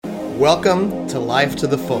Welcome to Life to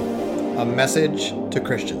the Full, a message to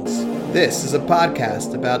Christians. This is a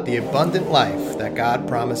podcast about the abundant life that God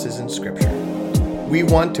promises in Scripture. We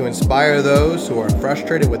want to inspire those who are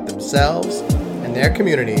frustrated with themselves and their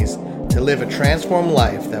communities to live a transformed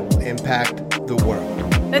life that will impact the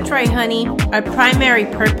world. That's right, honey. Our primary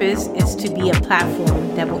purpose is to be a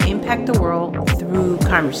platform that will impact the world through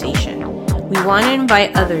conversation. We want to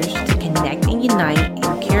invite others to connect and unite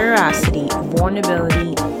in curiosity,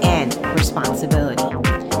 vulnerability, and responsibility.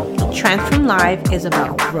 A transformed life is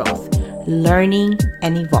about growth, learning,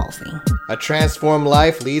 and evolving. A transformed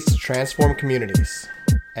life leads to transformed communities,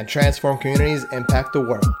 and transformed communities impact the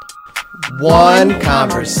world. One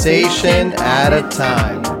conversation at a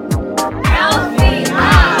time.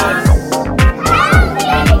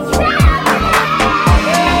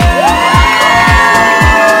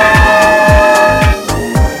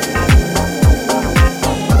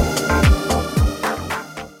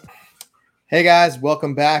 Hey guys,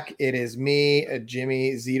 welcome back. It is me,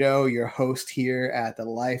 Jimmy Zito, your host here at the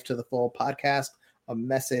Life to the Full podcast, a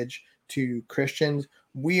message to Christians.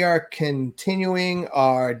 We are continuing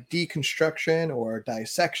our deconstruction or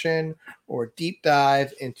dissection or deep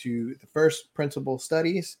dive into the first principle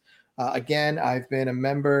studies. Again, I've been a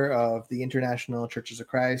member of the International Churches of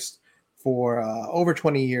Christ for over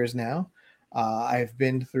 20 years now. I've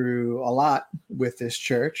been through a lot with this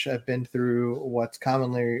church. I've been through what's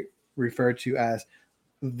commonly referred to as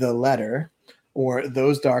the letter, or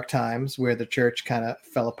those dark times where the church kind of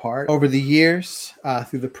fell apart. Over the years,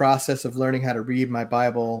 through the process of learning how to read my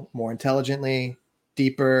Bible more intelligently,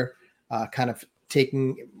 deeper, kind of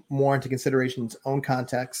taking more into consideration its own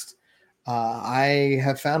context, I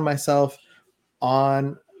have found myself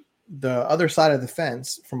on the other side of the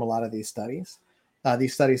fence from a lot of these studies.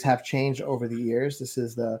 These studies have changed over the years. This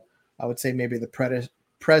is I would say maybe the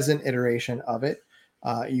present iteration of it.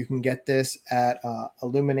 You can get this at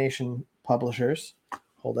Illumination Publishers.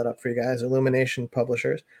 Hold that up for you guys. Illumination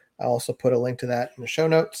Publishers. I also put a link to that in the show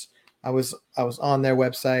notes. I was on their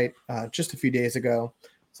website just a few days ago,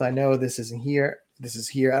 so I know this isn't here. This is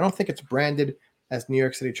here. I don't think it's branded as New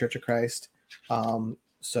York City Church of Christ.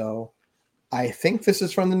 So I think this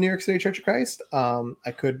is from the New York City Church of Christ.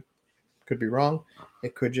 I could be wrong.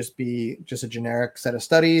 It could just be just a generic set of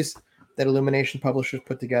studies that Illumination Publishers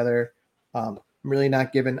put together. I'm really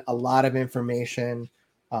not given a lot of information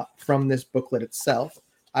from this booklet itself.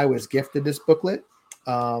 I was gifted this booklet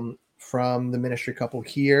from the ministry couple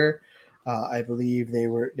here. I believe they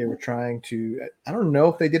were trying to, I don't know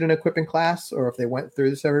if they did an equipping class or if they went through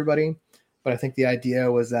this everybody, but I think the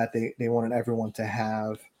idea was that they wanted everyone to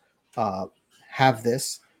have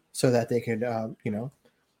this so that they could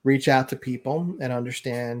reach out to people and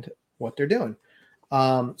understand what they're doing.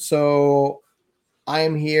 So I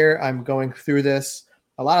am here. I'm going through this.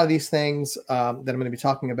 A lot of these things that I'm going to be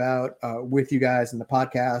talking about with you guys in the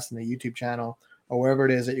podcast and the YouTube channel or wherever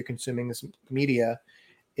it is that you're consuming this media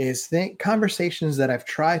is conversations that I've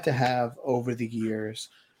tried to have over the years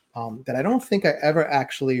that I don't think I ever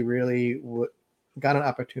actually really got an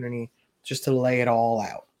opportunity just to lay it all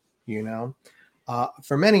out.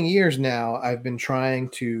 For many years now, I've been trying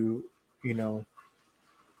to,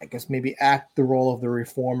 I guess maybe act the role of the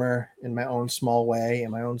reformer in my own small way, in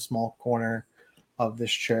my own small corner of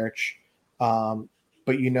this church. But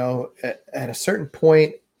at a certain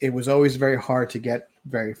point, it was always very hard to get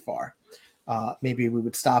very far. Maybe we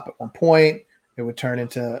would stop at one point. It would turn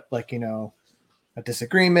into a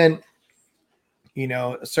disagreement.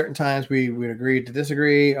 Certain times we would agree to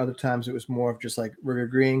disagree. Other times it was more of just like, we're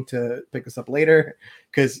agreeing to pick this up later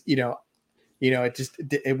because,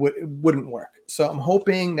 it wouldn't work. So I'm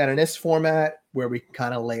hoping that in this format where we can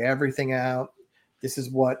kind of lay everything out, this is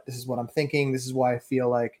what I'm thinking. This is why I feel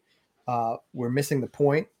like we're missing the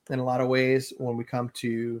point in a lot of ways when we come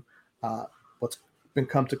to what's been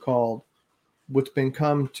come to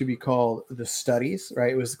be called the studies,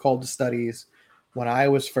 right? It was called the studies when I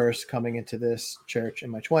was first coming into this church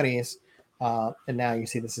in my 20s. And now you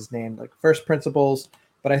see this is named like first principles,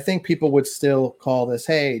 but I think people would still call this,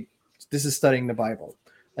 hey, this is studying the Bible.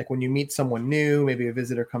 Like when you meet someone new, maybe a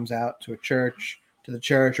visitor comes out to the church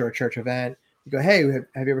or a church event, you go, hey,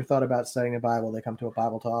 have you ever thought about studying the Bible? They come to a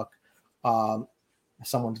Bible talk.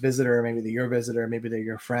 Someone's visitor, maybe they're your visitor, maybe they're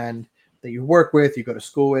your friend that you work with, you go to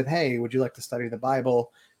school with. Hey, would you like to study the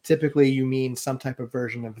Bible? Typically, you mean some type of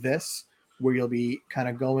version of this, where you'll be kind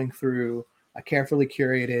of going through a carefully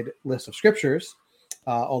curated list of scriptures.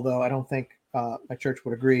 Although I don't think my church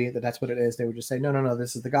would agree that that's what it is. They would just say, no,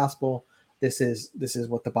 this is the gospel. This is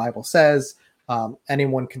what the Bible says.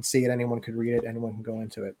 Anyone can see it. Anyone could read it. Anyone can go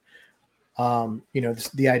into it.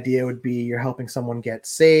 The idea would be you're helping someone get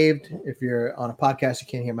saved. If you're on a podcast, you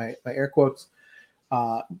can't hear my air quotes.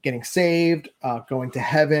 Getting saved, going to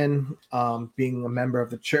heaven, being a member of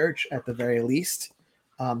the church at the very least.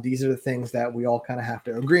 These are the things that we all kind of have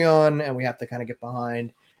to agree on, and we have to kind of get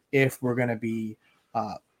behind if we're going to be,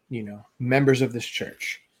 members of this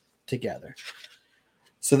church together.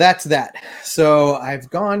 So that's that. So I've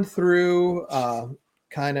gone through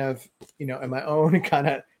kind of, in my own kind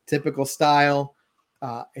of typical style.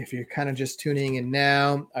 If you're kind of just tuning in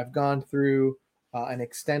now, I've gone through an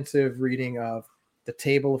extensive reading of the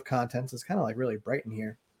table of contents. It's kind of like really bright in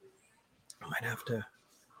here. I might have to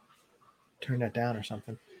turn that down or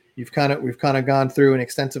something. We've kind of gone through an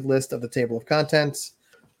extensive list of the table of contents.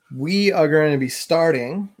 We are going to be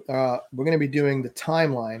starting. We're going to be doing the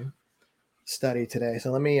timeline study today.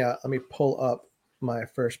 So let me pull up my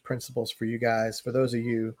first principles for you guys. For those of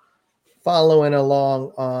you following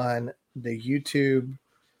along on the YouTube,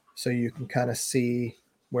 so you can kind of see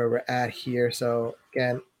where we're at here. So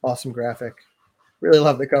again, awesome graphic. Really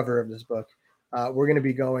love the cover of this book. We're going to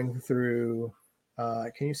be going through,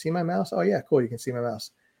 can you see my mouse? Oh yeah, cool. You can see my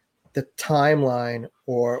mouse. The timeline,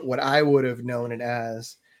 or what I would have known it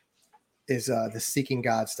as, is the Seeking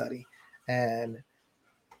God study. And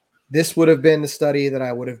this would have been the study that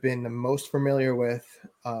I would have been the most familiar with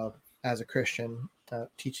as a Christian,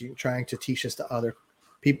 trying to teach this to other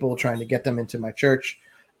people, trying to get them into my church.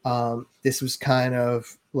 This was kind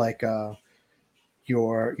of like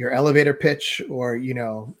your elevator pitch, or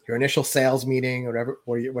your initial sales meeting, or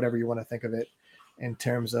whatever you want to think of it, in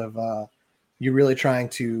terms of you're really trying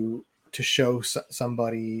to show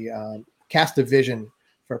somebody, cast a vision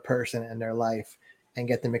for a person and their life, and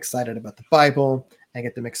get them excited about the Bible, and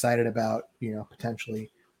get them excited about potentially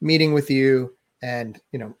meeting with you and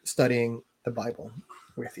studying the Bible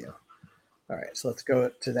with you. All right, so let's go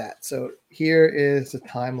to that. So here is the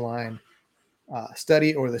timeline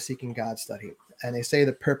study, or the Seeking God study. And they say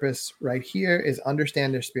the purpose right here is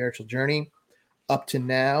understand their spiritual journey up to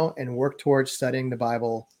now and work towards studying the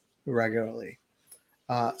Bible regularly.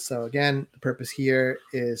 So again, the purpose here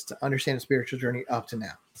is to understand the spiritual journey up to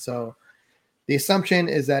now. So the assumption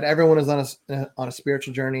is that everyone is on a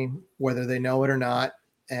spiritual journey, whether they know it or not.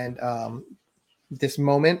 And this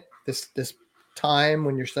moment, this time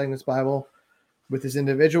when you're studying this Bible with this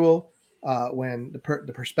individual, when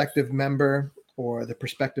the prospective member, or the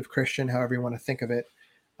prospective Christian, however you want to think of it,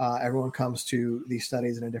 everyone comes to these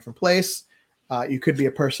studies in a different place. You could be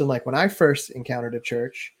a person like when I first encountered a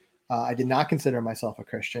church. I did not consider myself a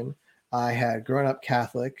Christian. I had grown up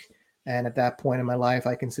Catholic, and at that point in my life,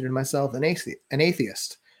 I considered myself an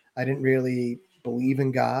atheist. I didn't really believe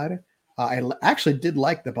in God. I actually did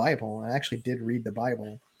like the Bible. I actually did read the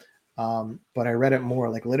Bible, but I read it more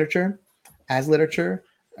like literature. As literature,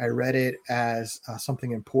 I read it as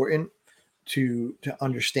something important to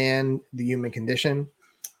understand the human condition.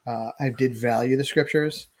 I did value the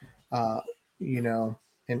scriptures,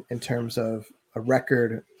 in terms of a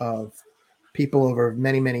record of people over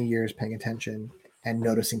many, many years paying attention and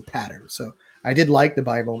noticing patterns. So I did like the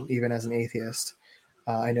Bible, even as an atheist.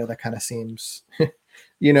 I know that kind of seems, a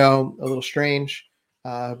little strange,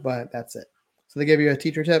 but that's it. So they give you a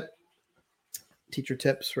teacher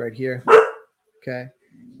tips right here. Okay.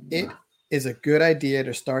 It is a good idea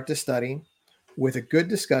to start to study with a good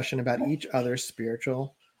discussion about each other's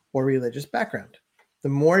spiritual or religious background. The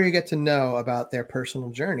more you get to know about their personal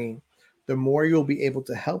journey, the more you'll be able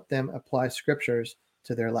to help them apply scriptures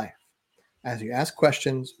to their life. As you ask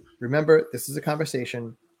questions, remember, this is a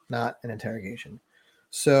conversation, not an interrogation.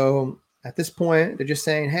 So at this point, they're just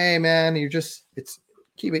saying, hey, man,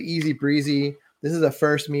 keep it easy breezy. This is a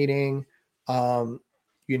first meeting.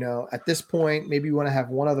 At this point, maybe you want to have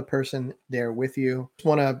one other person there with you. Just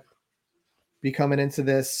want to be coming into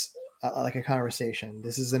this like a conversation.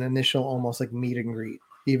 This is an initial, almost like meet and greet.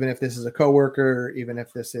 Even if this is a coworker, even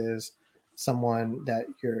if this is someone that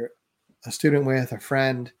you're a student with, a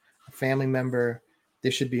friend, a family member,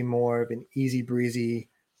 this should be more of an easy breezy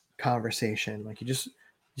conversation. Like you just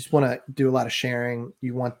want to do a lot of sharing.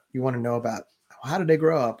 You want to know about how did they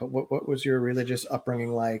grow up? What was your religious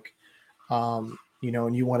upbringing like? And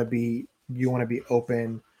you want to be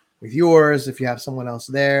open with yours. If you have someone else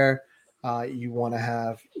there, you want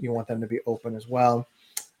them to be open as well.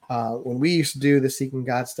 When we used to do the Seeking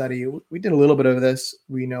God study, we did a little bit of this.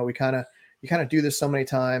 You kind of do this so many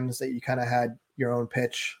times that you kind of had your own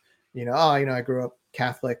pitch. I grew up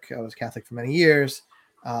Catholic. I was Catholic for many years.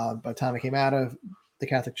 By the time I came out of the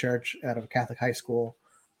Catholic Church, out of a Catholic high school,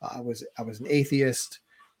 I was an atheist.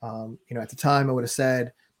 At the time, I would have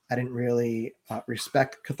said I didn't really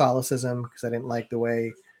respect Catholicism because I didn't like the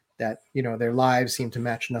way that, their lives seemed to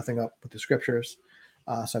match nothing up with the scriptures.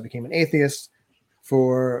 So I became an atheist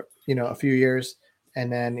for, a few years. And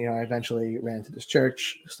then, I eventually ran to this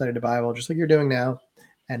church, studied the Bible, just like you're doing now.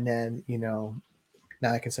 And then,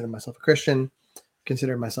 now I consider myself a Christian,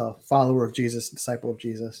 consider myself a follower of Jesus, disciple of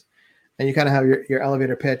Jesus. And you kind of have your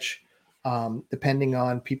elevator pitch, depending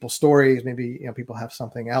on people's stories. Maybe, people have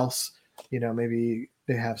something else, maybe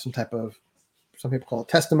they have some people call it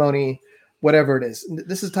testimony, whatever it is.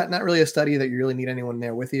 This is not really a study that you really need anyone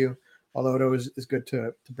there with you, although it always is good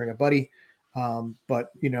to bring a buddy.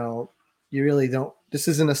 But, you really don't, this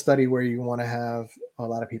isn't a study where you want to have a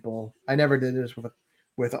lot of people. I never did this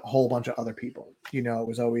with a whole bunch of other people. It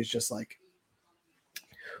was always just like,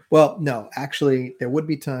 well, no, actually there would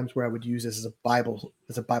be times where I would use this as a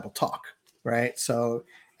Bible talk, right? So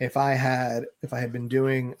if I had been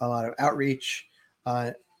doing a lot of outreach,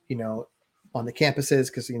 on the campuses,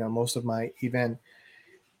 because, most of my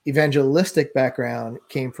evangelistic background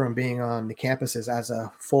came from being on the campuses as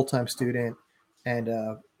a full-time student and,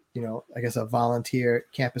 I guess a volunteer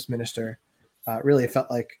campus minister. Really, it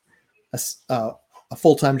felt like a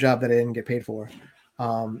full-time job that I didn't get paid for.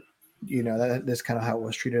 That's kind of how it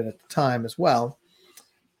was treated at the time as well.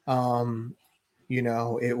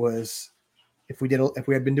 It was, if we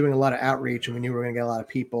had been doing a lot of outreach and we knew we were going to get a lot of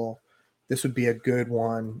people, this would be a good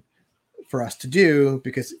one for us to do,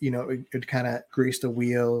 because, it kind of grease the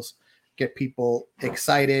wheels, get people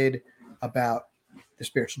excited about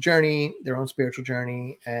their own spiritual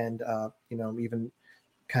journey, and, even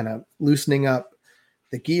kind of loosening up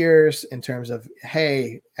the gears in terms of,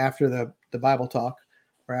 hey, after the Bible talk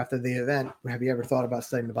or after the event, have you ever thought about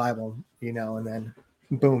studying the Bible? And then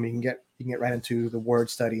boom, you can get right into the word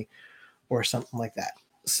study or something like that.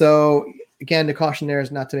 So again, the caution there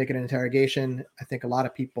is not to make it an interrogation. I think a lot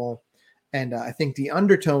of people, and I think the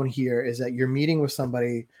undertone here is that you're meeting with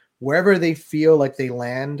somebody wherever they feel like they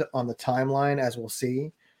land on the timeline, as we'll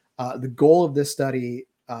see. The goal of this study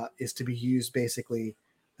is to be used basically,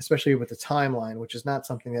 especially with the timeline, which is not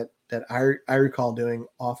something that I recall doing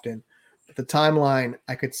often. But the timeline,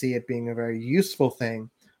 I could see it being a very useful thing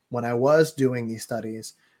when I was doing these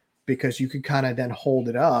studies, because you could kind of then hold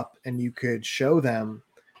it up and you could show them,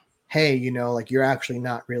 hey, like, you're actually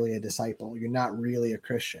not really a disciple. You're not really a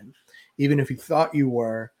Christian. Even if you thought you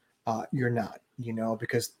were, you're not,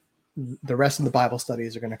 because the rest of the Bible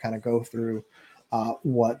studies are going to kind of go through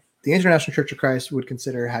what the International Church of Christ would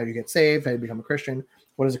consider how you get saved, how you become a Christian,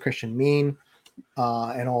 what does a Christian mean,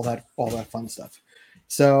 and all that fun stuff.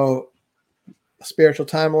 So, spiritual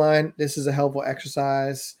timeline. This is a helpful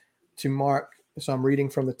exercise to mark. So I'm reading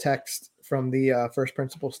from the text from the First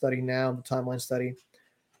Principle study now, the timeline study.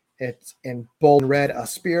 It's in bold red, a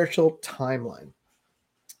spiritual timeline.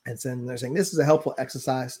 And then they're saying this is a helpful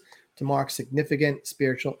exercise to mark significant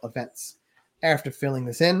spiritual events. After filling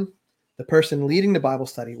this in, the person leading the Bible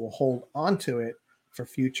study will hold on to it for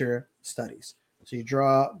future studies. So you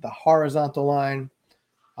draw the horizontal line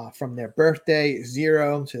from their birthday,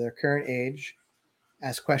 0 to their current age.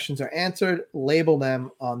 As questions are answered, label them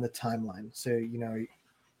on the timeline. So, you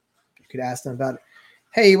could ask them about,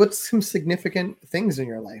 hey, what's some significant things in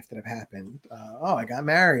your life that have happened? Oh, I got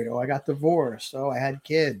married. Oh, I got divorced. Oh, I had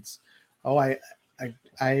kids. Oh,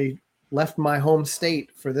 I left my home state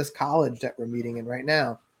for this college that we're meeting in right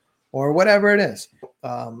now, or whatever it is.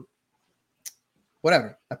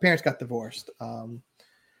 Whatever. My parents got divorced. Got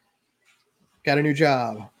a new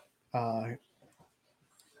job.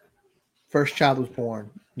 First child was born.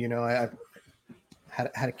 I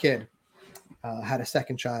had a kid. Had a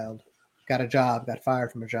second child. Got a job, got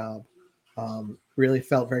fired from a job, really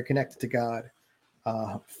felt very connected to God,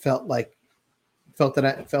 felt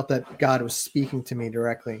that God was speaking to me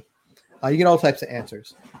directly. You get all types of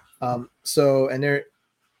answers. And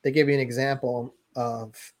they give you an example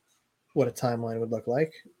of what a timeline would look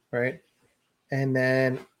like, right? And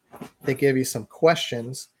then they give you some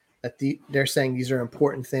questions that they're saying these are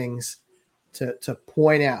important things to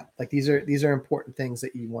point out. Like these are important things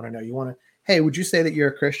that you want to know. You want to, hey, would you say that you're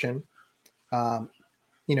a Christian?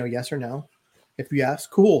 Yes or no. If yes,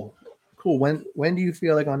 cool. When do you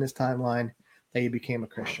feel like on this timeline that you became a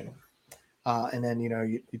Christian? And then,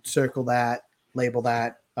 you'd circle that, label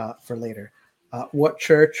that for later. What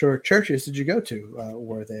church or churches did you go to?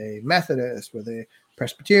 Were they Methodist? Were they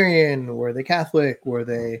Presbyterian? Were they Catholic? Were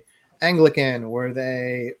they Anglican? Were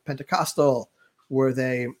they Pentecostal? Were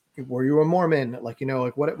you a Mormon?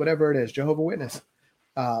 Whatever it is, Jehovah's Witness.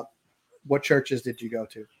 What churches did you go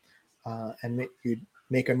to? And you'd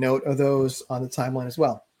make a note of those on the timeline as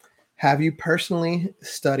well. Have you personally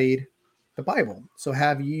studied the Bible? So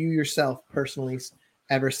have you yourself personally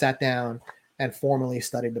ever sat down and formally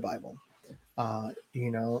studied the Bible.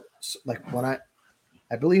 Like when I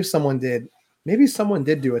believe someone did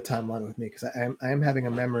do a timeline with me, because I am having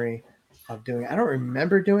a memory of doing it. I don't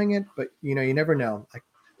remember doing it, but you never know. Like,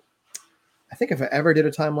 I think if I ever did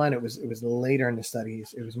a timeline, it was later in the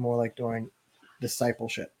studies. It was more like during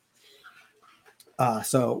discipleship.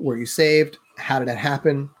 So were you saved? How did that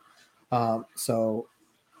happen? So,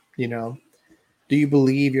 do you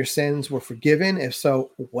believe your sins were forgiven? If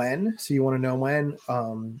so, when? So you want to know when.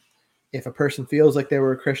 If a person feels like they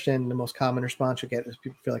were a Christian, the most common response you get is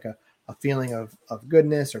people feel like a feeling of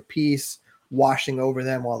goodness or peace washing over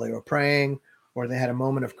them while they were praying, or they had a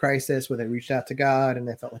moment of crisis where they reached out to God and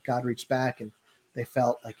they felt like God reached back and they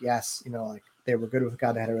felt like, yes, like they were good with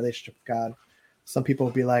God. They had a relationship with God. Some people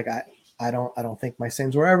would be like, I don't think my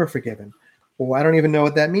sins were ever forgiven, or I don't even know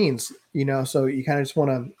what that means. So you kind of just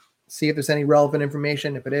want to see if there's any relevant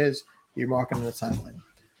information. If it is, you mark it in the timeline.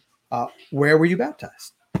 Where were you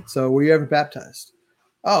baptized? So were you ever baptized?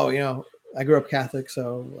 Oh, I grew up Catholic,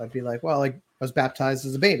 so I'd be like, well, like I was baptized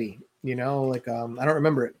as a baby. I don't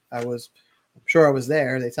remember it. I'm sure I was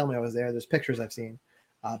there. They tell me I was there. There's pictures I've seen,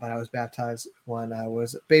 but I was baptized when I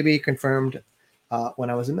was a baby, confirmed when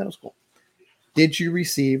I was in middle school. Did you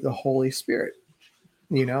receive the Holy Spirit?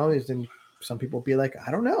 Then some people be like, I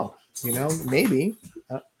don't know. Maybe.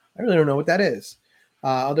 I really don't know what that is.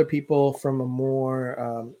 Other people from a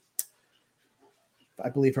more I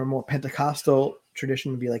believe from a more Pentecostal tradition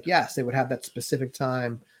would be like, yes, they would have that specific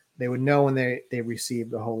time. They would know when they received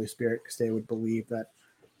the Holy Spirit, because they would believe that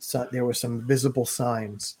there were some visible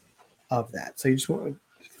signs of that. So you just want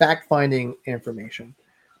fact-finding information.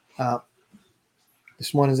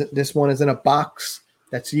 This one is in a box.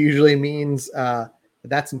 That usually means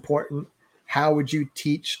that's important. How would you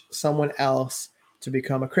teach someone else to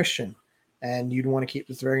become a Christian? And you'd want to keep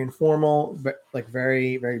this very informal, but like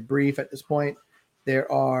very, very brief at this point.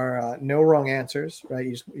 There are no wrong answers, right?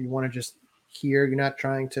 You want to just hear. You're not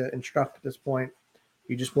trying to instruct at this point.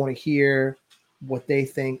 You just want to hear what they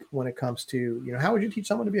think when it comes to, how would you teach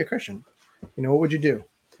someone to be a Christian? What would you do?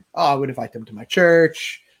 Oh, I would invite them to my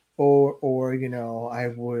church, or I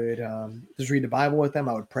would just read the Bible with them.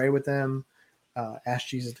 I would pray with them, ask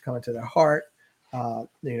Jesus to come into their heart,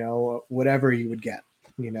 whatever you would get,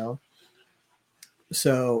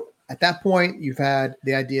 So at that point, you've had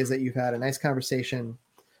the ideas that you've had a nice conversation.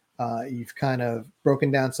 You've kind of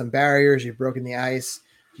broken down some barriers. You've broken the ice.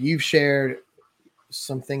 You've shared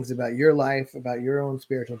some things about your life, about your own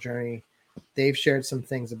spiritual journey. They've shared some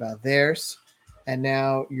things about theirs. And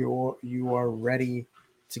now you are ready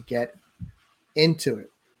to get into it.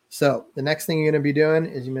 So the next thing you're going to be doing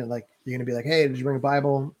is you're going to be like, hey, did you bring a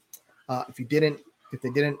Bible? If they didn't,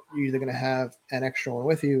 you're either going to have an extra one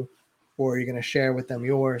with you, or you're going to share with them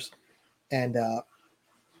yours. And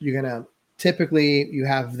you're going to typically, you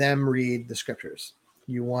have them read the scriptures.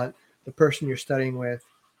 You want the person you're studying with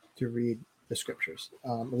to read the scriptures.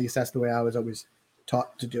 At least that's the way I was always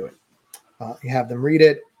taught to do it. You have them read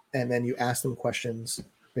it, and then you ask them questions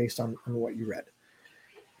based on what you read.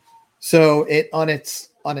 So it on its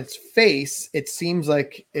face, it seems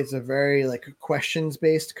like it's a very like questions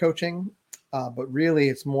based coaching, but really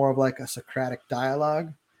it's more of like a Socratic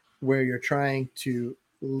dialogue where you're trying to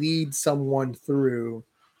lead someone through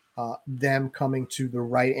them coming to the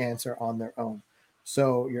right answer on their own.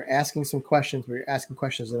 So you're asking some questions, but you're asking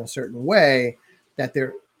questions in a certain way that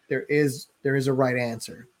there is a right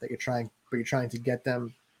answer that you're trying to get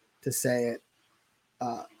them to say it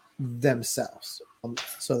themselves.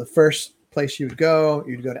 So the first place you'd go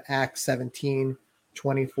to Acts 17,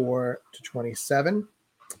 24 to 27.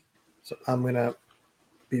 So I'm going to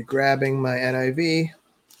be grabbing my NIV,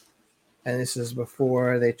 and this is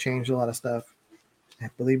before they changed a lot of stuff. I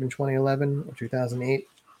believe in 2011 or 2008.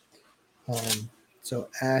 So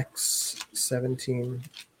Acts 17.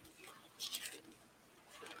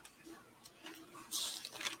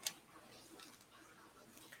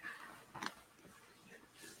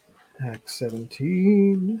 Acts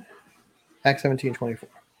 17, 24.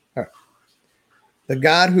 All right. The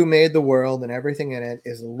God who made the world and everything in it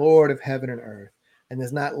is the Lord of heaven and earth, and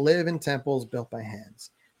does not live in temples built by hands.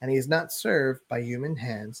 And he is not served by human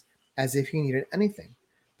hands as if he needed anything,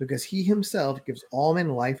 because he himself gives all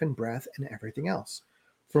men life and breath and everything else.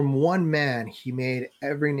 From one man he made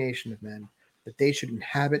every nation of men, that they should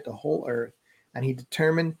inhabit the whole earth, and he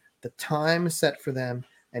determined the time set for them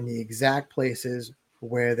and the exact places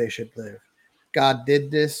where they should live. God did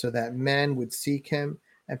this so that men would seek him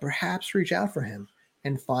and perhaps reach out for him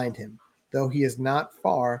and find him, though he is not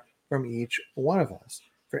far from each one of us.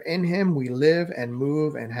 For in him we live and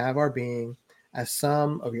move and have our being, as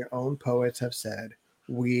some of your own poets have said,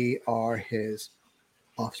 we are his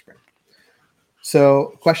offspring.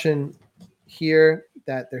 So question here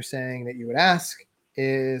that they're saying that you would ask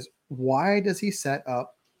is, why does he set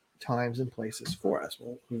up times and places for us?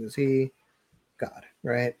 Well, who is he? God,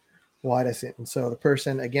 right? Why does it? And so the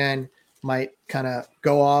person, again, might kind of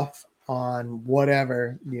go off on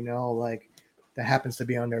whatever, like that happens to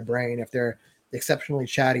be on their brain. If they're exceptionally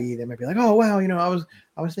chatty, they might be like, oh, wow,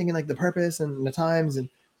 I was thinking like the purpose and the times, and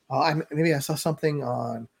maybe I saw something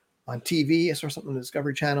on TV. I saw something on the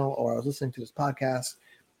Discovery Channel, or I was listening to this podcast,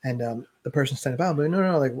 and the person said about, but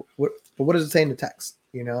no, like what does it say in the text?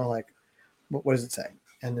 Like what does it say?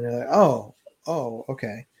 And then they're like, oh,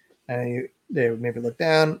 okay. And they would maybe look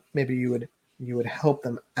down. Maybe you would help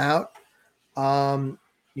them out.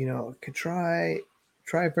 Could try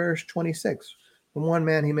verse 26. From one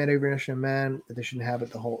man he made every nation of man that they should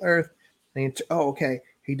inhabit the whole earth. And okay.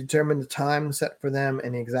 He determined the time set for them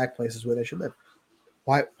and the exact places where they should live.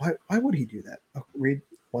 Why would he do that? Read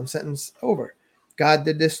one sentence over. God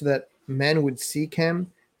did this so that men would seek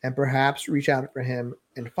him and perhaps reach out for him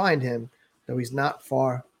and find him, though he's not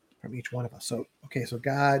far from each one of us. So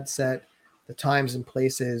God set the times and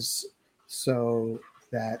places so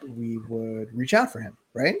that we would reach out for him,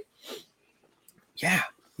 right? Yeah,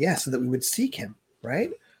 so that we would seek him,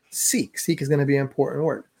 right? Seek is going to be an important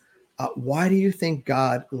word. Why do you think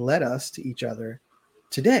God led us to each other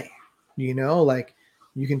today? Like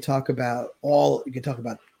you can talk about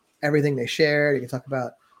everything they shared. You can talk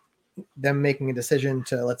about them making a decision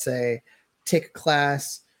to, let's say, take a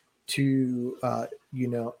class, to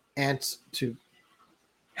and to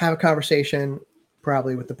have a conversation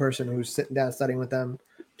probably with the person who's sitting down studying with them,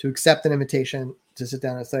 to accept an invitation to sit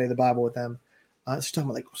down and study the Bible with them. It's talking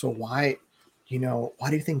about like, so why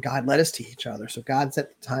do you think God led us to each other? So God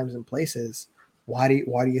set the times and places. Why do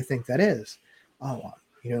you think that is? Oh,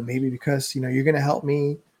 maybe because you're going to help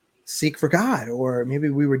me seek for God, or maybe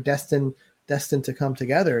we were destined to come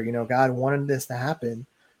together. God wanted this to happen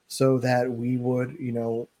so that we would,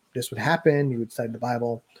 this would happen. You would study the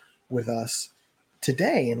Bible with us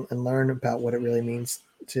today and learn about what it really means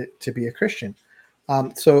to be a Christian.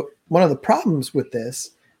 So one of the problems with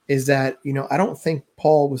this is that, I don't think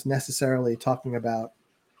Paul was necessarily talking about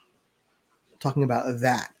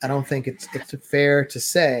that. I don't think it's fair to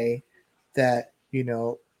say that,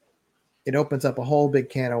 it opens up a whole big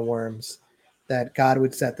can of worms, that God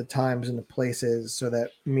would set the times and the places so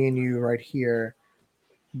that me and you right here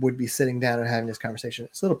would be sitting down and having this conversation.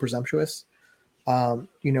 It's a little presumptuous.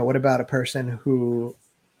 What about a person who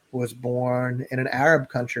was born in an Arab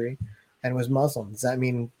country and was Muslim? Does that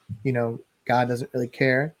mean, God doesn't really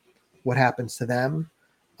care what happens to them?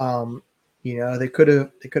 They could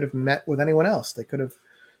have met with anyone else. They could have,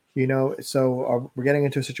 so we're getting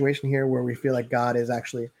into a situation here where we feel like God is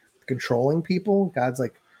actually controlling people. God's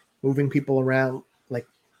like moving people around like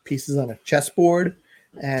pieces on a chessboard.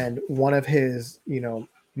 And one of his,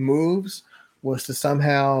 moves was to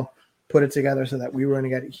somehow put it together so that we were going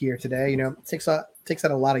to get here today. It takes out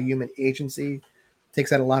a lot of human agency,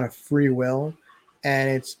 takes out a lot of free will. And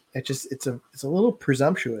it's a little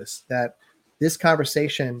presumptuous that this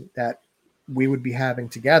conversation that we would be having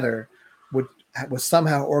together was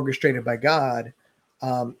somehow orchestrated by God,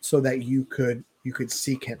 so that you could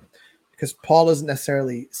seek him. Because Paul doesn't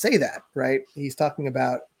necessarily say that, right? He's talking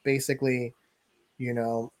about basically,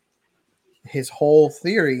 his whole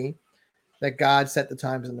theory that God set the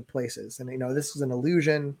times and the places. And, this is an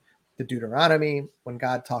allusion to Deuteronomy, when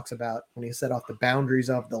God talks about when he set off the boundaries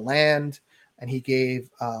of the land, and he gave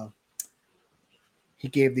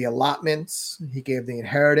the allotments, he gave the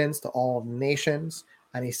inheritance to all nations,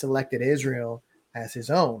 and he selected Israel as his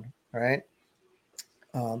own, right?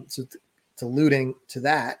 So it's alluding to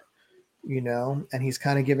that, and he's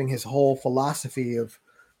kind of giving his whole philosophy of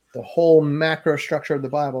the whole macro structure of the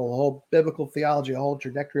Bible, the whole biblical theology, the whole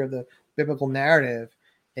trajectory of the biblical narrative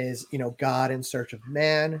is, God in search of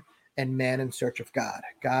man and man in search of God.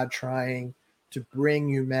 God trying to bring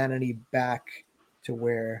humanity back to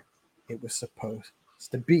where it was supposed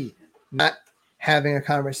to be. Not having a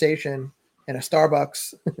conversation in a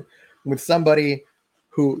Starbucks with somebody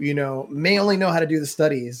who, may only know how to do the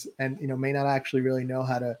studies and, may not actually really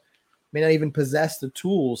may not even possess the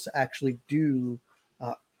tools to actually do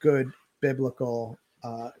good biblical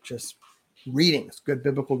good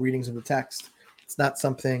biblical readings of the text. It's not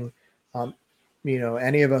something,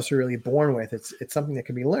 any of us are really born with. It's something that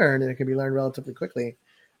can be learned, and it can be learned relatively quickly.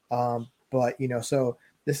 But so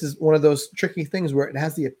this is one of those tricky things where it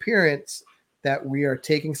has the appearance that we are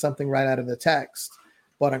taking something right out of the text,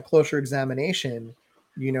 but on closer examination,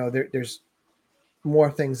 there's more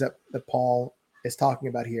things that Paul is talking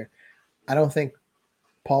about here. I don't think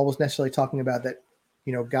Paul was necessarily talking about that,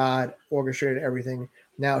 God orchestrated everything.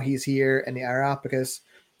 Now he's here in the Areopagus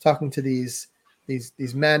talking to these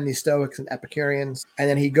men, these Stoics and Epicureans, and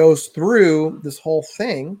then he goes through this whole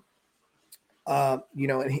thing. And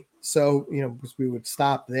we would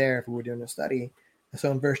stop there if we were doing a study.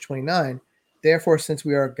 So in verse 29, therefore, since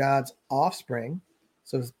we are God's offspring,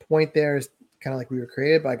 so the point there is kind of like we were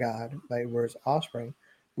created by God, by his offspring,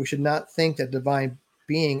 we should not think that divine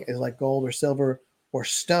being is like gold or silver or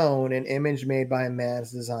stone, an image made by a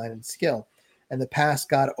man's design and skill. In the past,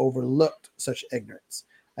 God overlooked such ignorance.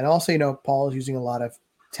 And also, Paul is using a lot of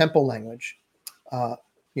temple language,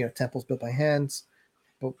 temples built by hands.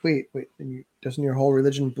 But wait, doesn't your whole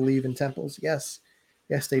religion believe in temples? Yes,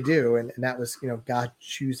 they do. And that was, God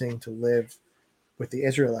choosing to live with the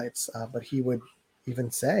Israelites. But he would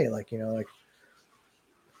even say,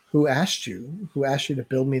 who asked you? Who asked you to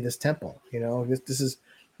build me this temple? This is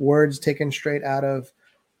words taken straight out of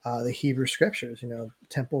the Hebrew scriptures.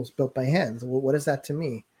 Temples built by hands. Well, what is that to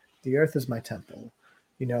me? The earth is my temple.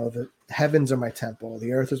 The heavens are my temple.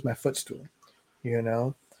 The earth is my footstool.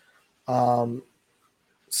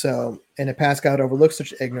 So in the past, God overlooked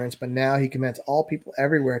such ignorance, but now he commands all people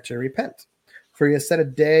everywhere to repent. For he has set a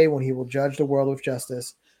day when he will judge the world with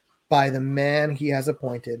justice by the man he has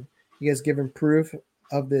appointed. He has given proof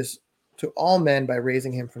of this to all men by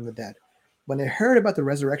raising him from the dead. When they heard about the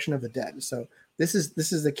resurrection of the dead, so this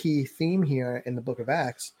is the key theme here in the book of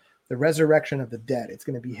Acts, the resurrection of the dead. It's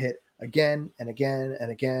going to be hit again and again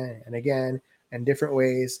and again and again in different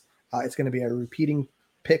ways. It's going to be a repeating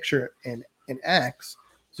picture in Acts.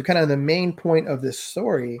 So kind of the main point of this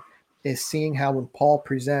story is seeing how when Paul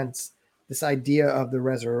presents this idea of the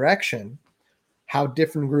resurrection, how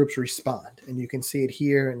different groups respond. And you can see it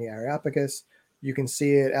here in the Areopagus. You can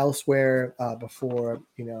see it elsewhere before,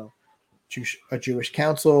 a Jewish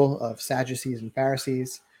council of Sadducees and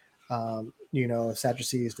Pharisees.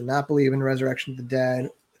 Sadducees did not believe in the resurrection of the dead.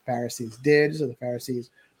 The Pharisees did. So the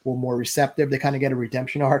Pharisees were more receptive. They kind of get a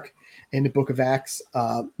redemption arc in the book of Acts,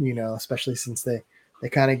 especially since they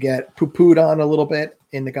kind of get poo-pooed on a little bit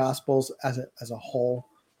in the Gospels as a whole.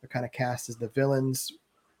 They're kind of cast as the villains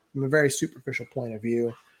from a very superficial point of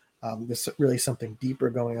view. There's really something deeper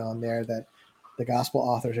going on there that the Gospel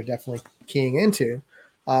authors are definitely keying into.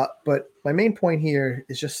 But my main point here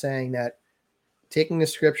is just saying that taking the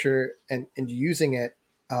scripture and using it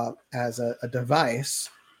as a device,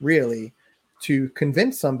 really, to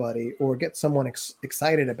convince somebody or get someone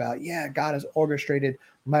excited about, God has orchestrated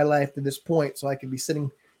my life to this point, so I could be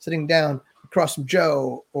sitting down across from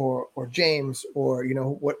Joe or James or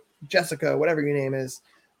what Jessica, whatever your name is.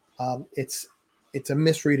 It's a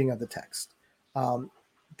misreading of the text.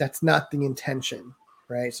 That's not the intention,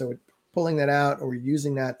 right? So pulling that out or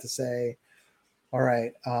using that to say, all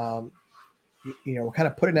right, we're kind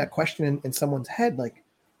of putting that question in someone's head, like,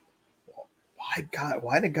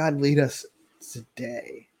 why did God lead us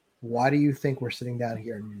today? Why do you think we're sitting down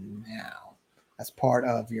here now as part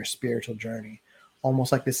of your spiritual journey?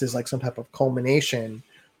 Almost like this is like some type of culmination,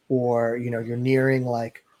 or you're nearing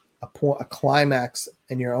like a climax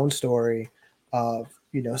in your own story of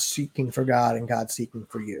seeking for God and God seeking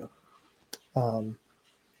for you.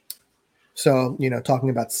 So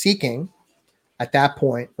talking about seeking at that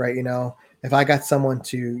point, right? If I got someone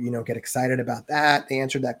to get excited about that, they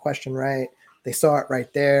answered that question right. They saw it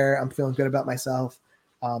right there. I'm feeling good about myself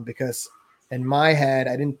because in my head,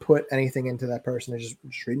 I didn't put anything into that person. They're just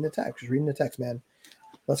reading the text, man.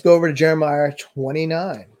 Let's go over to Jeremiah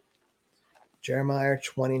 29. Jeremiah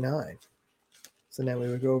 29. So then we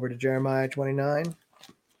would go over to Jeremiah 29.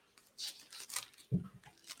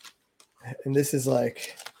 And this is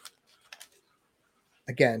like,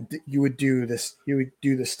 again, you would do the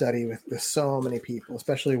study with so many people,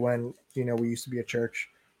 especially when, we used to be a church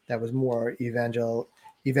that was more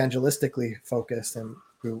evangelistically focused and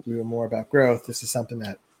we were more about growth. This is something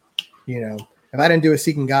that, if I didn't do a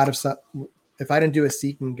seeking God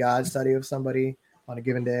study of somebody on a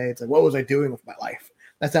given day, it's like, what was I doing with my life?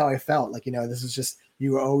 That's how I felt. Like, this is just,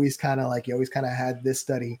 you always kind of had this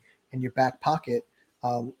study in your back pocket,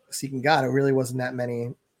 seeking God. It really wasn't that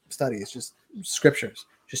many studies, just scriptures,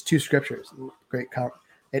 just 2 scriptures. Great.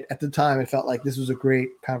 At the time, it felt like this was a great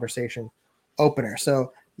conversation opener.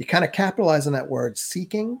 So you kind of capitalize on that word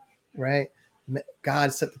seeking, right?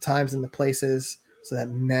 God set the times and the places so that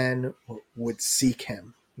men would seek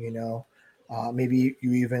him, maybe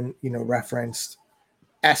you even, referenced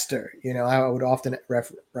Esther, I would often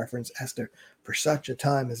reference Esther for such a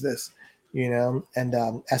time as this,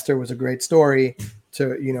 and Esther was a great story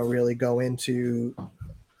to, really go into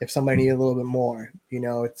if somebody needed a little bit more.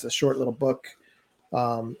 It's a short little book.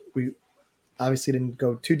 obviously didn't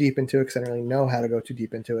go too deep into it because I didn't really know how to go too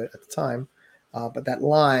deep into it at the time. But that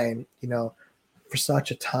line, for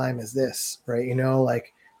such a time as this, right?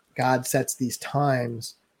 Like God sets these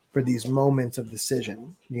times for these moments of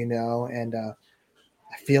decision, and I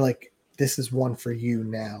feel like this is one for you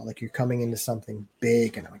now. Like you're coming into something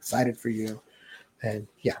big and I'm excited for you. And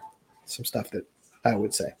yeah, some stuff that I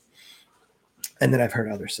would say. And then I've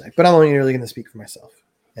heard others say, but I'm only really going to speak for myself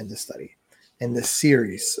in this study, in this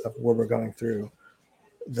series of where we're going through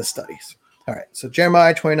the studies. All right. So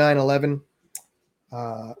Jeremiah 29:11.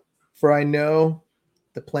 For I know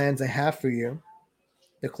the plans I have for you,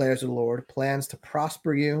 declares the Lord, plans to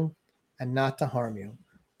prosper you and not to harm you,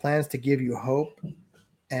 plans to give you hope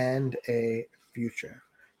and a future.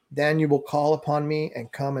 Then you will call upon me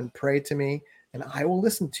and come and pray to me, and I will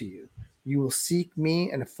listen to you. You will seek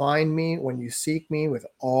me and find me when you seek me with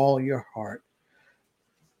all your heart.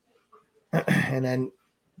 And then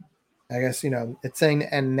I guess, it's saying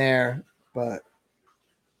to end there, but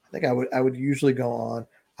I think I would usually go on.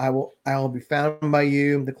 I will be found by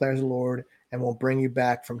you, declares the Lord, and will bring you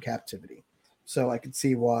back from captivity. So I can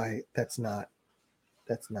see why that's not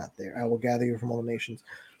there. I will gather you from all the nations.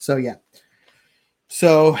 So yeah.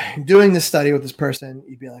 So doing this study with this person,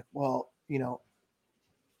 you'd be like, well,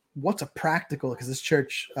 what's a practical, because this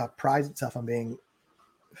church prides itself on being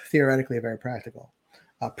theoretically very practical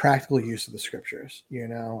use of the scriptures.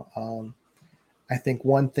 I think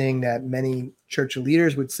one thing that many church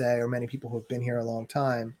leaders would say, or many people who have been here a long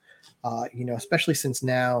time, especially since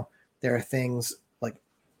now there are things like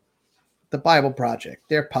the Bible Project,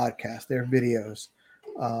 their podcast, their videos,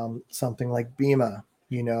 something like Bema,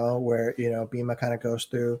 where, Bema kind of goes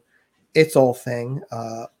through its whole thing,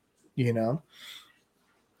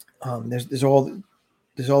 there's all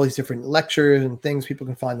these different lectures and things people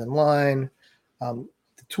can find online. The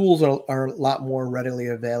tools are a lot more readily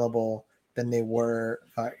available than they were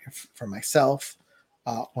for myself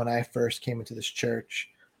when I first came into this church,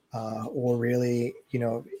 or really,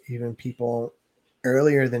 even people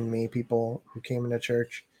earlier than me, people who came into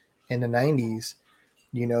church in the 90s.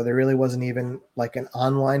 There really wasn't even like an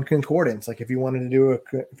online concordance. Like if you wanted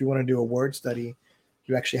to do a word study,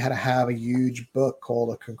 you actually had to have a huge book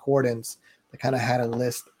called a concordance that kind of had a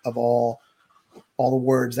list of all the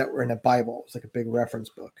words that were in a Bible. It's like a big reference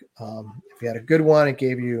book. If you had a good one, it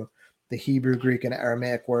gave you the Hebrew, Greek, and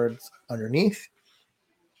Aramaic words underneath.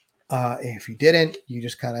 If you didn't, you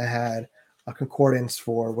just kind of had a concordance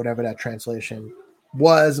for whatever that translation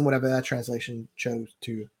was and whatever that translation chose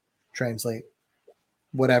to translate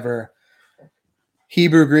whatever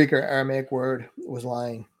Hebrew, Greek, or Aramaic word was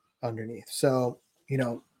lying underneath. So,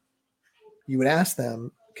 you would ask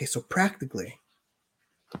them, okay, so practically,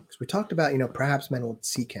 because we talked about, perhaps men would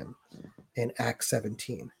seek him in Acts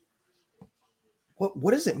 17.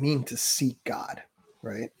 What does it mean to seek God,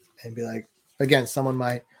 right? And be like, again, someone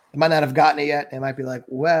might not have gotten it yet. They might be like,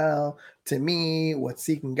 well, to me, what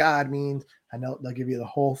seeking God means, I know they'll give you the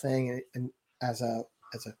whole thing. And as a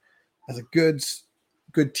good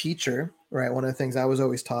teacher, right? One of the things I was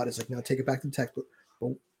always taught is like, take it back to the textbook.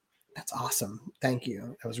 Well, that's awesome. Thank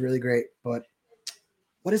you. That was really great. But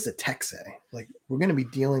what does the text say? Like, we're going to be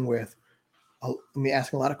dealing with, me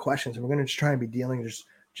asking a lot of questions, and we're going to just try and be dealing just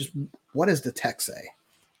what does the text say?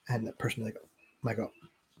 And the person might go,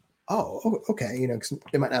 oh, okay, because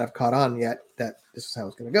they might not have caught on yet that this is how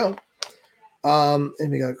it's going to go.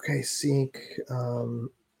 And we go, okay, seek, and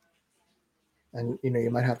you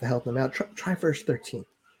might have to help them out. Try verse 13,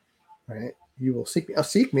 right? You will seek me.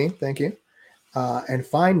 Seek me. Thank you. And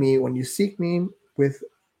find me when you seek me with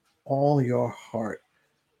all your heart.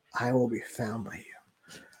 I will be found by you.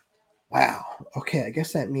 Wow. Okay. I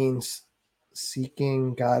guess that means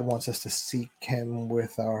seeking. God wants us to seek him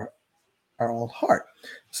with our whole heart.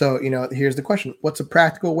 So, here's the question. What's a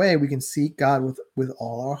practical way we can seek God with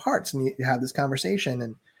all our hearts? And you have this conversation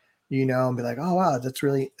and, and be like, oh, wow, that's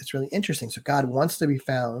really interesting. So God wants to be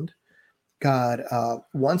found. God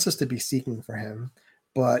wants us to be seeking for him,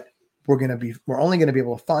 but we're only going to be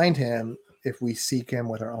able to find him if we seek him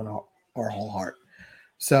with our whole heart.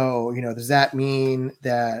 So, does that mean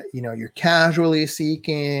that, you're casually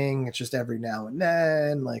seeking? It's just every now and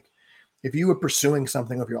then? Like, if you were pursuing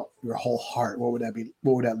something with your whole heart, what would that be?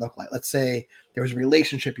 What would that look like? Let's say there was a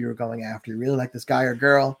relationship you were going after. You really like this guy or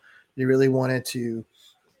girl. You really wanted to,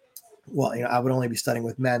 well, I would only be studying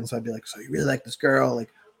with men. So I'd be like, so you really like this girl?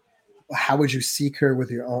 Like, how would you seek her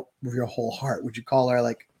with your whole heart? Would you call her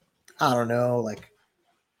like, I don't know, like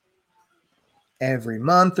every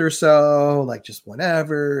month or so, like just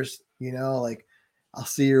whenever, like I'll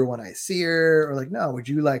see her when I see her, or like, no, would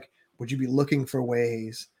you be looking for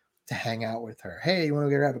ways to hang out with her? Hey, you want to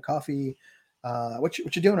go grab a coffee? what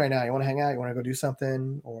you doing right now? You want to hang out? You want to go do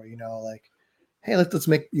something? Or, like, hey, let's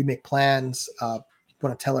make plans. You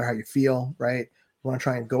want to tell her how you feel, right? You want to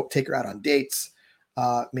try and go take her out on dates,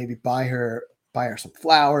 maybe buy her some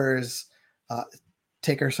flowers,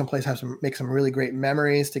 take her someplace, make some really great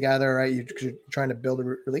memories together, right? You're trying to build a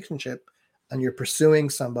relationship, and you're pursuing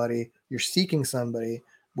somebody, you're seeking somebody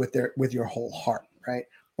with your whole heart, right?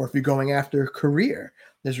 Or if you're going after a career,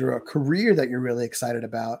 there's a career that you're really excited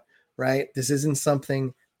about, right? This isn't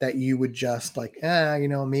something that you would just like,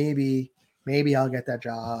 maybe I'll get that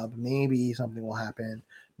job, maybe something will happen.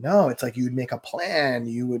 No, it's like you'd make a plan,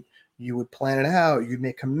 you would plan it out, you'd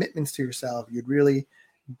make commitments to yourself, you'd really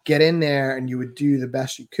get in there, and you would do the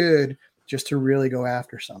best you could just to really go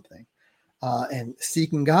after something. And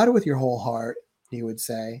seeking God with your whole heart, he would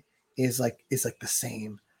say, is like the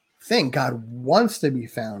same thing. God wants to be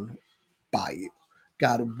found by you.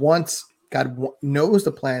 God knows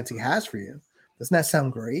the plans he has for you. Doesn't that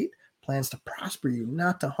sound great? Plans to prosper you,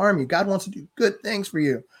 not to harm you. God wants to do good things for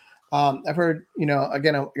you. I've heard,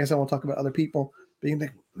 again, I guess I won't talk about other people, but you can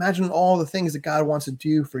imagine all the things that God wants to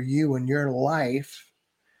do for you in your life,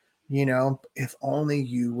 if only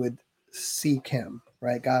you would seek him,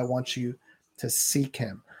 right? God wants you to seek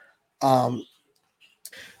him.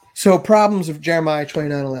 So problems of Jeremiah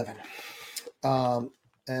 29:11.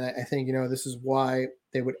 And I think, this is why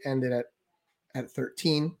they would end it at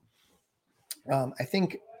 13. I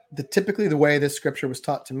think typically the way this scripture was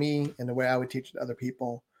taught to me and the way I would teach it to other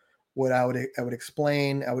people, what I would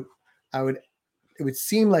explain, it would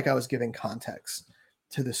seem like I was giving context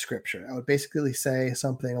to the scripture. I would basically say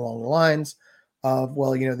something along the lines of,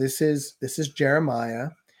 well, this is Jeremiah.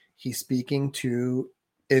 He's speaking to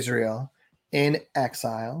Israel in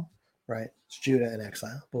exile, right? It's Judah in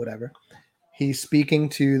exile, but whatever. He's speaking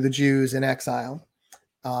to the Jews in exile.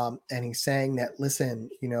 And he's saying that, listen,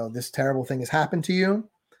 this terrible thing has happened to you,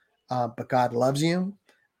 but God loves you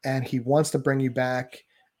and he wants to bring you back.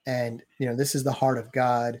 And, this is the heart of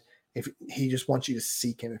God. If he just wants you to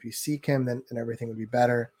seek him, if you seek him, then everything would be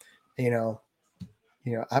better. We know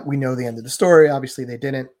the end of the story. Obviously they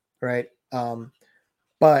didn't, right?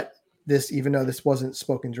 But this, even though this wasn't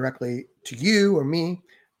spoken directly to you or me,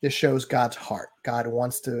 this shows God's heart. God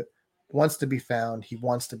wants to be found. He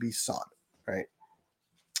wants to be sought, right?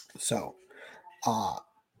 So,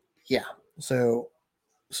 yeah. So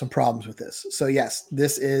some problems with this. So yes,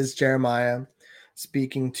 this is Jeremiah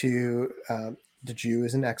speaking to the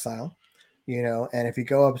Jews in exile, and if you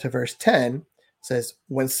go up to verse 10, it says,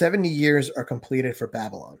 when 70 years are completed for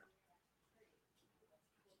Babylon.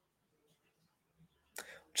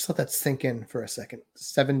 Just let that sink in for a second.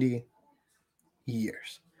 70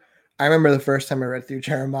 years. I remember the first time I read through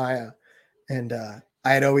Jeremiah, and I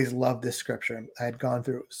had always loved this scripture. I had gone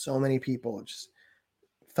through so many people, just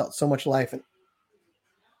felt so much life, and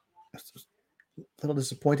I was a little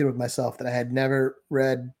disappointed with myself that I had never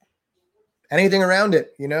read anything around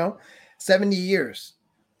it. 70 years.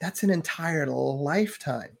 That's an entire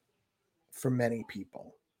lifetime for many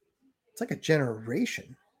people. It's like a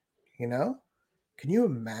generation, Can you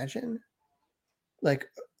imagine? Like,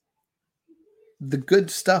 the good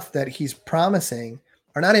stuff that he's promising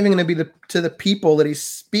are not even going to be to the people that he's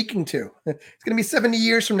speaking to. It's going to be 70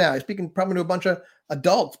 years from now. He's speaking probably to a bunch of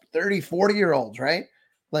adults, 30, 40-year-olds, right?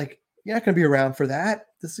 Like, you're not going to be around for that.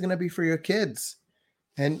 This is going to be for your kids.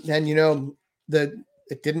 And then,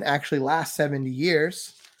 it didn't actually last 70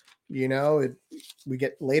 years. We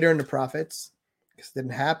get later in the prophets, because it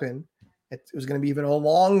didn't happen. It was going to be even a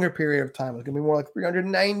longer period of time. It was going to be more like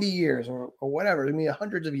 390 years or whatever. It's going to be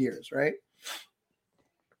hundreds of years, right?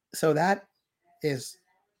 So that is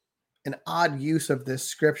an odd use of this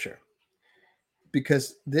scripture,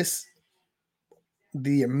 because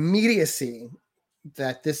the immediacy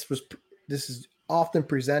that this is often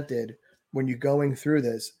presented when you're going through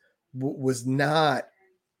this was not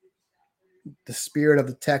the spirit of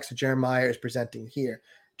the text that Jeremiah is presenting here.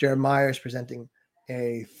 Jeremiah is presenting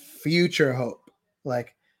a future hope.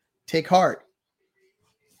 Like, take heart.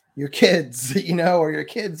 Your kids, or your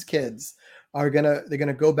kids' kids they're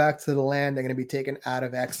gonna go back to the land. They're gonna be taken out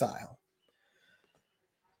of exile.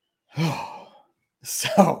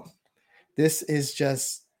 So this is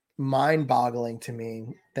just mind-boggling to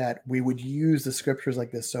me that we would use the scriptures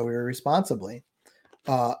like this so irresponsibly.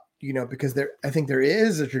 Because I think there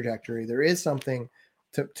is a trajectory. There is something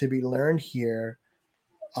to be learned here.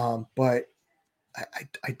 But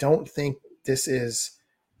I don't think this is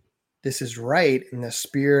right in the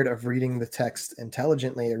spirit of reading the text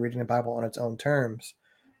intelligently or reading the Bible on its own terms,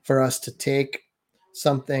 for us to take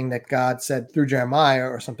something that God said through Jeremiah,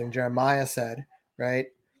 or something Jeremiah said, right?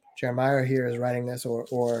 Jeremiah here is writing this,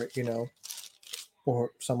 or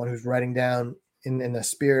or someone who's writing down in the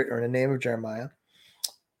spirit or in the name of Jeremiah,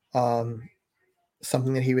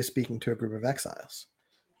 something that he was speaking to a group of exiles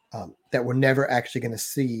that were never actually going to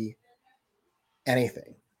see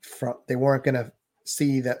anything from. They weren't going to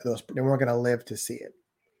see that they weren't going to live to see it,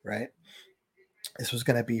 right? This was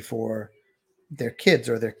going to be for their kids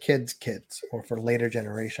or their kids' kids, or for later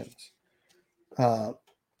generations.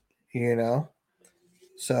 You know,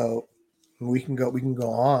 so we can go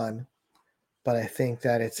on, but I think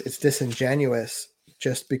that it's disingenuous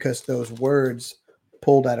just because those words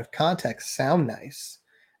pulled out of context sound nice,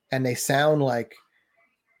 and they sound like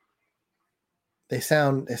they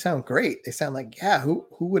sound great. They sound like, yeah, who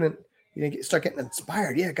wouldn't, start getting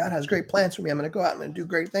inspired. Yeah, God has great plans for me. I'm going to go out and I'm going to do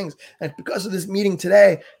great things. And because of this meeting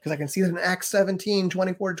today, because I can see that in Acts 17,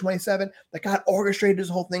 24 to 27, that God orchestrated this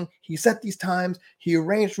whole thing. He set these times. He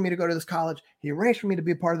arranged for me to go to this college. He arranged for me to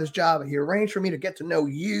be a part of this job. He arranged for me to get to know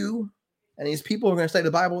you. And these people are going to study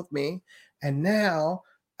the Bible with me. And now,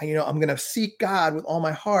 I'm going to seek God with all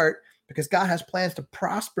my heart because God has plans to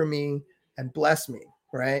prosper me and bless me,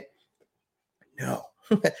 right? No.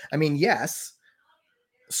 I mean, yes,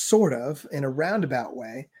 sort of in a roundabout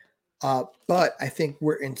way. But I think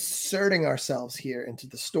we're inserting ourselves here into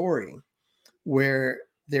the story where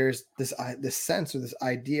there's this sense or this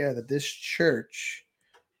idea that this church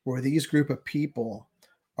or these group of people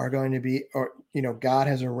are going to be, or, God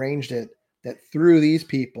has arranged it that through these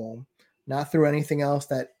people, not through anything else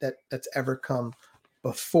that's ever come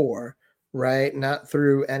before, right? Not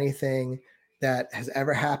through anything that has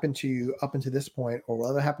ever happened to you up until this point or will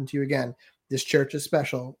ever happen to you again. This church is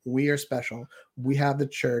special. We are special. We have the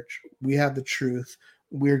church. We have the truth.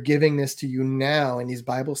 We're giving this to you now in these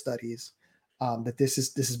Bible studies, that this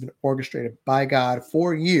has been orchestrated by God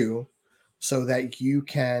for you so that you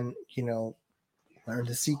can, learn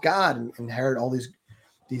to seek God and inherit all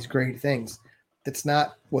these great things. That's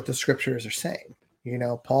not what the scriptures are saying.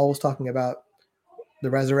 Paul was talking about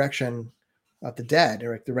the resurrection of the dead,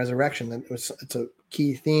 or the resurrection. It's a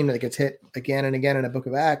key theme that gets hit again and again in the book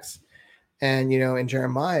of Acts. And, in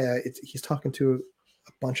Jeremiah, he's talking to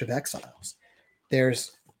a bunch of exiles.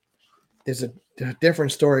 There's a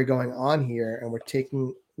different story going on here, and we're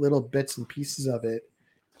taking little bits and pieces of it,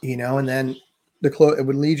 and then it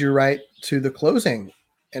would lead you right to the closing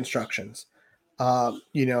instructions.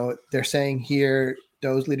 They're saying here,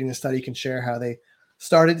 those leading the study can share how they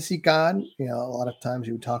started to seek God. A lot of times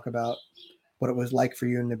you would talk about what it was like for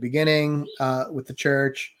you in the beginning with the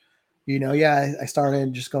church. I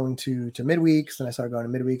started just going to midweeks, and I started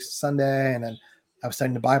going to midweeks Sunday, and then I was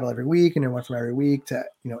studying the Bible every week, and it went from every week to,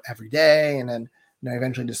 every day. And then, I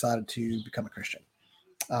eventually decided to become a Christian,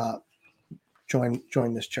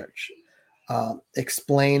 join this church.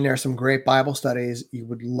 Explain there are some great Bible studies you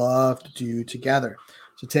would love to do together.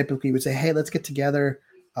 So typically you would say, hey, let's get together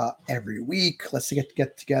every week. Let's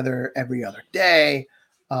get together every other day.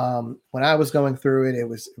 When I was going through it,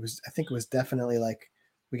 I think it was definitely like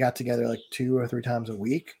we got together like 2 or 3 times a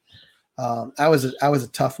week. I was a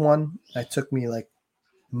tough one. It took me like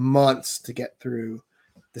months to get through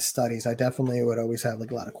the studies. I definitely would always have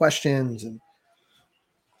like a lot of questions and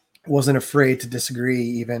wasn't afraid to disagree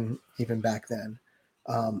even back then.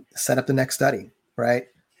 Set up the next study, right?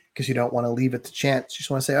 Because you don't want to leave it to chance. You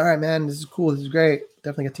just want to say, all right, man, this is cool. This is great.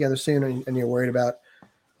 Definitely get together soon. And you're worried about,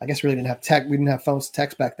 I guess we really didn't have tech. We didn't have phones to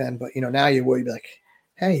text back then, but now you would be like,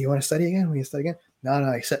 hey, you want to study again? You study again?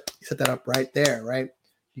 No, you set that up right there, right?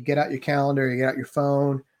 You get out your calendar, you get out your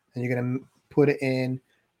phone, and you're going to put it in,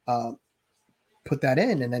 put that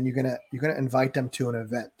in, and then you're gonna invite them to an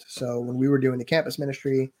event. So when we were doing the campus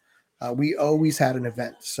ministry, we always had an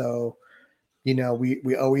event. So we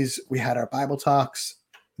had our Bible talks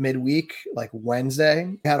midweek, like Wednesday.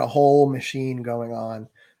 We had a whole machine going on.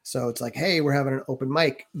 So it's like, hey, we're having an open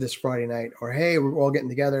mic this Friday night, or hey, we're all getting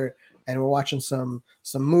together and we're watching some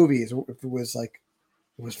movies. If it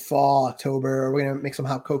was fall, October, we're gonna make some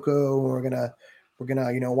hot cocoa. We're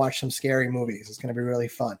gonna watch some scary movies. It's gonna be really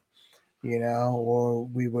fun. Or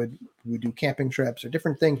we would do camping trips or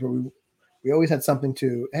different things where we always had something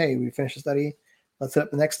to, hey, we finished the study, let's set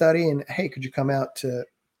up the next study, and hey, could you come out to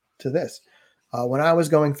this? When I was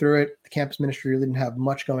going through it, the campus ministry really didn't have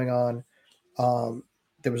much going on.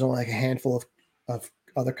 There was only like a handful of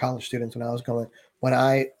other college students when I was going. When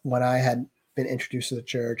I had been introduced to the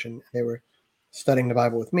church and they were studying the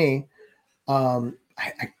Bible with me, I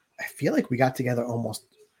feel like we got together almost.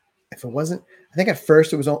 If it wasn't, I think at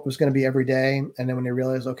first it was going to be every day, and then when they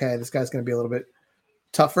realized, okay, this guy's going to be a little bit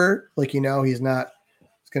tougher, like he's not.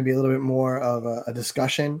 It's going to be a little bit more of a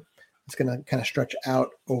discussion. It's going to kind of stretch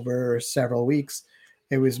out over several weeks.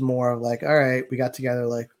 It was more of like, all right, we got together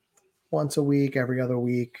like once a week, every other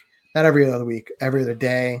week, not every other week, every other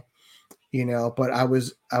day, but I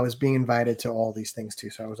was being invited to all these things too.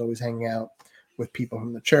 So I was always hanging out with people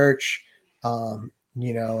from the church, and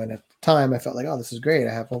at the time I felt like, oh, this is great.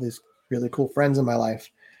 I have all these really cool friends in my life,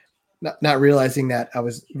 not realizing that I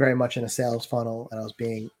was very much in a sales funnel, and I was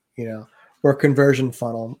being, or a conversion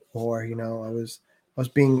funnel, or, I was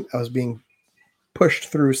being pushed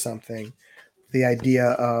through something. The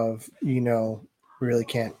idea of, really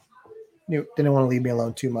can't, didn't want to leave me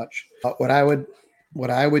alone too much. What I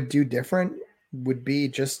would do different would be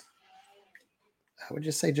I would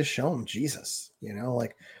just say, just show them Jesus,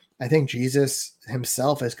 like I think Jesus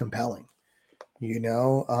himself is compelling,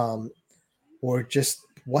 or just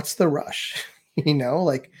what's the rush,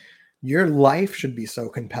 like your life should be so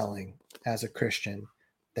compelling as a Christian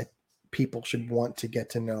that people should want to get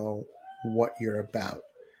to know what you're about.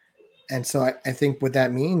 And so I think what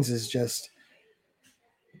that means is just,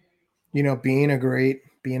 being a great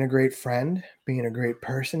friend, being a great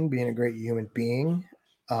person, being a great human being,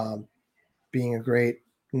 being a great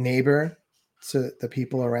neighbor to the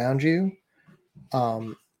people around you,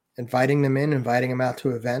 inviting them out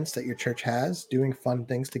to events that your church has, doing fun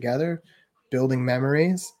things together, building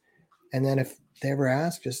memories. And then if they ever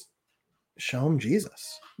ask, just show them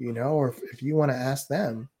Jesus, or if you want to ask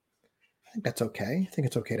them, I think that's okay. I think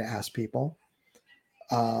it's okay to ask people.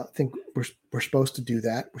 I think we're supposed to do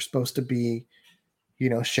that. We're supposed to be,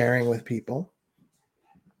 sharing with people.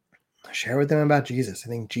 Share with them about Jesus. I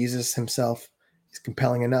think Jesus himself is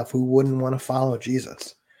compelling enough. Who wouldn't want to follow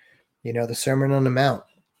Jesus? The Sermon on the Mount,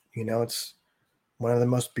 it's one of the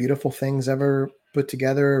most beautiful things ever put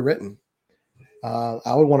together or written.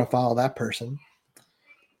 I would want to follow that person.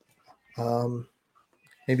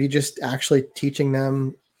 Maybe just actually teaching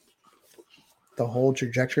them the whole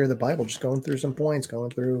trajectory of the Bible, just going through some points, going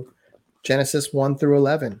through Genesis 1 through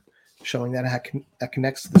 11, showing that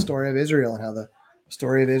connects to the story of Israel, and how the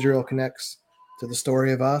story of Israel connects to the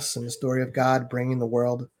story of us and the story of God bringing the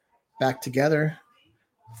world back together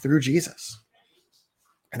through Jesus.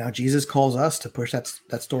 And how Jesus calls us to push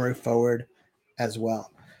that story forward as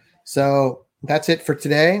well. So that's it for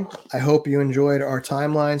today. I hope you enjoyed our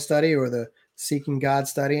timeline study, or the Seeking God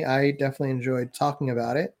study. I definitely enjoyed talking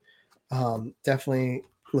about it. Definitely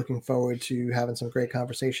looking forward to having some great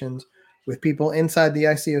conversations with people inside the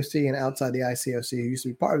ICOC and outside the ICOC who used to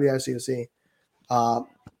be part of the ICOC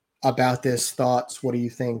about this. Thoughts. What do you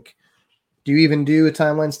think? Do you even do a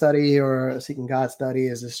timeline study or a Seeking God study?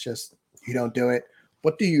 Is this just you don't do it?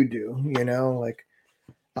 What do you do?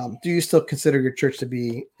 Do you still consider your church to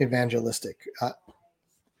be evangelistic?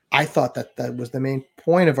 I thought that was the main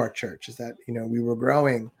point of our church, is that, we were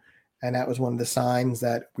growing, and that was one of the signs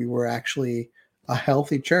that we were actually a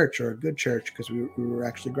healthy church or a good church, because we were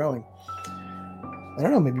actually growing. I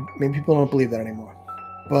don't know, maybe people don't believe that anymore.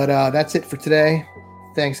 But that's it for today.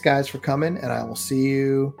 Thanks, guys, for coming, and I will see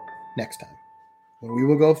you next time when we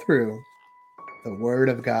will go through the Word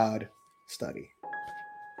of God study.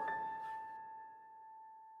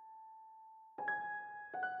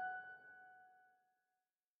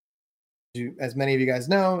 As many of you guys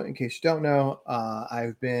know, in case you don't know,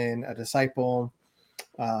 I've been a disciple.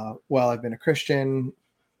 I've been a Christian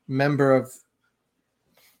member of.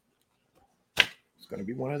 It's going to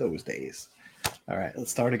be one of those days. All right, let's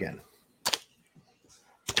start again.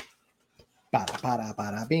 Bada bada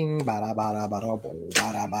bada bing, bada bada bada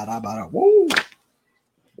bada bada bada. Whoa,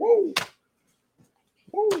 whoa,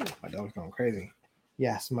 whoa! My dog's going crazy.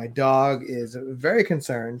 Yes, my dog is very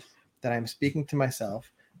concerned that I'm speaking to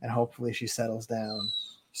myself, and hopefully she settles down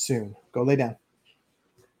soon. Go lay down.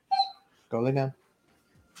 Go lay down.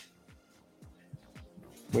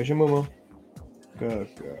 Where's your moo-moo? Good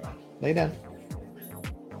girl. Lay down.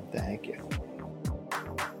 Thank you.